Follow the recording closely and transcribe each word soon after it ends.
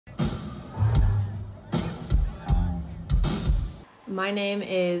My name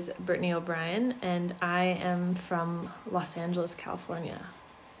is Brittany O'Brien, and I am from Los Angeles, California.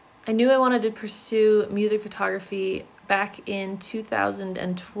 I knew I wanted to pursue music photography back in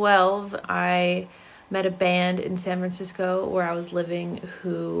 2012. I met a band in San Francisco where I was living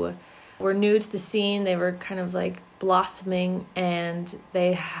who were new to the scene. They were kind of like blossoming, and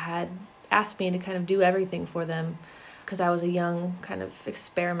they had asked me to kind of do everything for them because I was a young kind of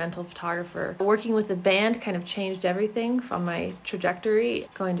experimental photographer. Working with the band kind of changed everything from my trajectory,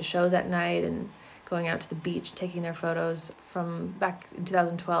 going to shows at night and going out to the beach, taking their photos. From back in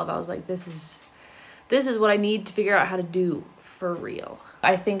 2012, I was like, this is what I need to figure out how to do for real.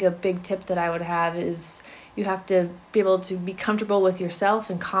 I think a big tip that I would have is you have to be able to be comfortable with yourself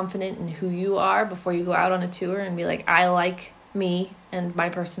and confident in who you are before you go out on a tour and be like, I like me and my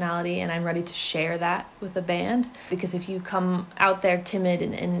personality, and I'm ready to share that with the band. Because if you come out there timid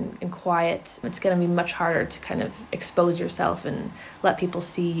and quiet, it's going to be much harder to kind of expose yourself and let people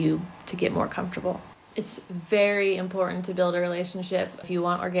see you to get more comfortable. It's very important to build a relationship if you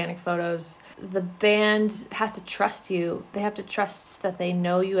want organic photos. The band has to trust you. They have to trust that they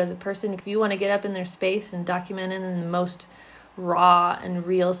know you as a person. If you want to get up in their space and document it in the most raw and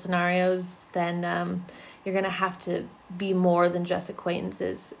real scenarios, then you're going to have to be more than just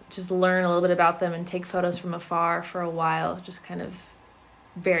acquaintances. Just learn a little bit about them and take photos from afar for a while, just kind of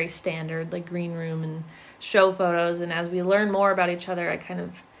very standard, like green room and show photos. And as we learn more about each other, I kind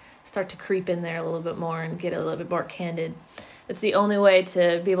of start to creep in there a little bit more and get a little bit more candid. It's the only way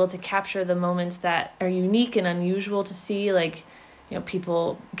to be able to capture the moments that are unique and unusual to see, like, you know,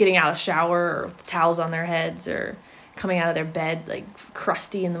 people getting out of the shower or with towels on their heads or coming out of their bed like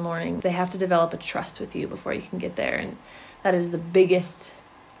crusty in the morning. They have to develop a trust with you before you can get there, and that is the biggest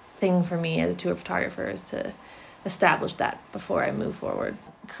thing for me as a tour photographer, is to establish that before I move forward.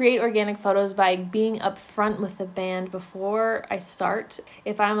 Create organic photos by being upfront with the band before I start.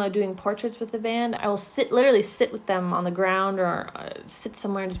 If I'm doing portraits with the band, I will literally sit with them on the ground or sit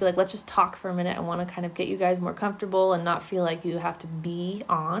somewhere and just be like, let's just talk for a minute. I want to kind of get you guys more comfortable and not feel like you have to be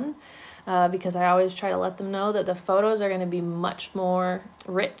on. Because I always try to let them know that the photos are going to be much more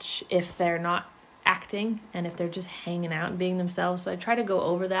rich if they're not acting and if they're just hanging out and being themselves. So I try to go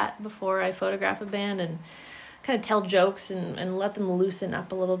over that before I photograph a band and kind of tell jokes and let them loosen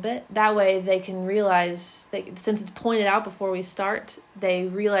up a little bit. That way they can realize, since it's pointed out before we start, they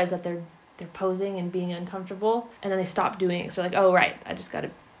realize that they're posing and being uncomfortable, and then they stop doing it. So like, oh right, I just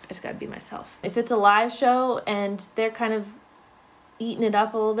gotta be myself. If it's a live show and they're kind of eating it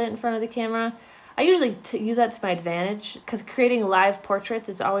up a little bit in front of the camera, I usually use that to my advantage, because creating live portraits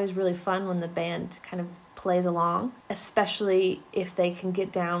is always really fun when the band kind of plays along, especially if they can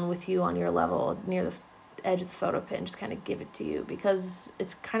get down with you on your level near the edge of the photo pit and just kind of give it to you, because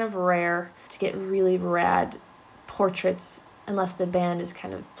it's kind of rare to get really rad portraits unless the band is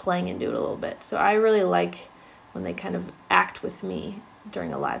kind of playing into it a little bit. So I really like when they kind of act with me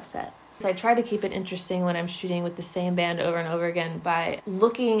during a live set. I try to keep it interesting when I'm shooting with the same band over and over again by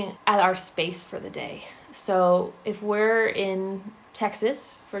looking at our space for the day. So if we're in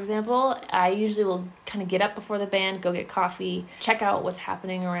Texas, for example, I usually will kind of get up before the band, go get coffee, check out what's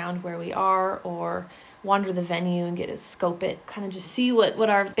happening around where we are, or wander the venue and get to scope it, kind of just see what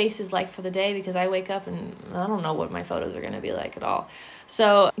our space is like for the day, because I wake up and I don't know what my photos are going to be like at all.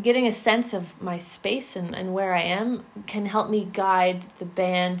 So getting a sense of my space and where I am can help me guide the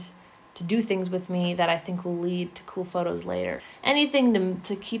band to do things with me that I think will lead to cool photos later. Anything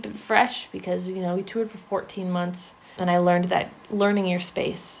to keep it fresh, because, you know, we toured for 14 months, and I learned that learning your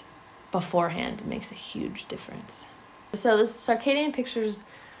space beforehand makes a huge difference. So this Circadian Pictures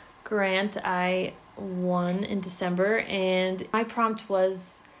grant I won in December, and my prompt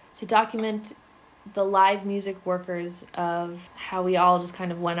was to document the live music workers of how we all just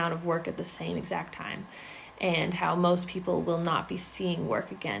kind of went out of work at the same exact time, and how most people will not be seeing work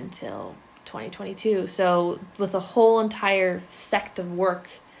again till 2022. So with a whole entire sect of work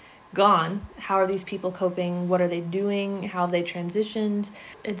gone, how are these people coping? What are they doing? How have they transitioned?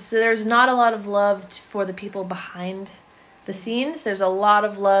 There's not a lot of love for the people behind the scenes. There's a lot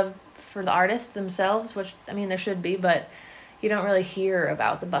of love for the artists themselves, which, I mean, there should be, but you don't really hear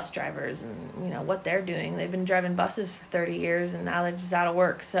about the bus drivers and, you know, what they're doing. They've been driving buses for 30 years and now they're just out of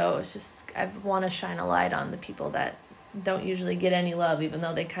work. So it's just, I want to shine a light on the people that don't usually get any love, even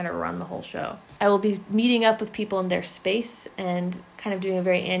though they kind of run the whole show. I will be meeting up with people in their space and kind of doing a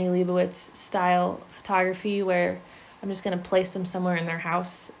very Annie Leibovitz style photography, where I'm just going to place them somewhere in their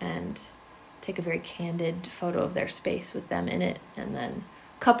house and take a very candid photo of their space with them in it, and then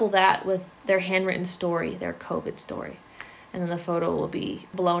couple that with their handwritten story, their COVID story. And then the photo will be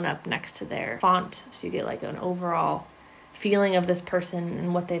blown up next to their font, so you get like an overall feeling of this person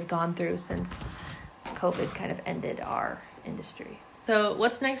and what they've gone through since COVID kind of ended our industry. So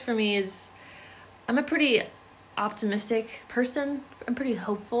what's next for me is, I'm a pretty optimistic person. I'm pretty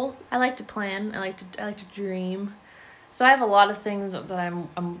hopeful. I like to plan. I like to dream. So I have a lot of things that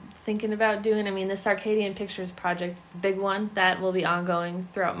I'm thinking about doing. I mean, this Arcadian Pictures project is the big one that will be ongoing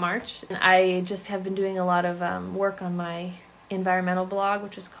throughout March. And I just have been doing a lot of work on my environmental blog,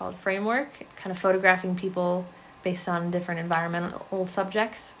 which is called Framework, kind of photographing people based on different environmental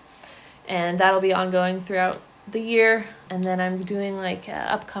subjects. And that'll be ongoing throughout the year. And then I'm doing like an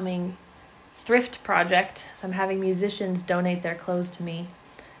upcoming thrift project. So I'm having musicians donate their clothes to me,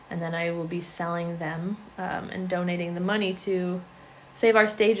 and then I will be selling them and donating the money to Save Our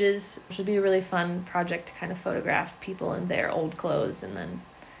Stages, which will be a really fun project to kind of photograph people in their old clothes and then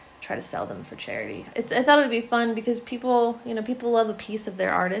try to sell them for charity. I thought it would be fun because people love a piece of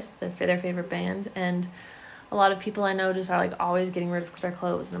their artist, their favorite band, and a lot of people I know just are like always getting rid of their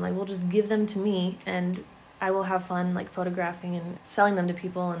clothes, and I'm like, well, just give them to me and I will have fun like photographing and selling them to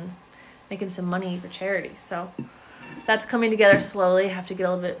people and making some money for charity. So that's coming together slowly. I have to get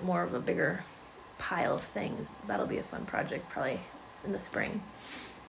a little bit more of a bigger pile of things. That'll be a fun project probably in the spring.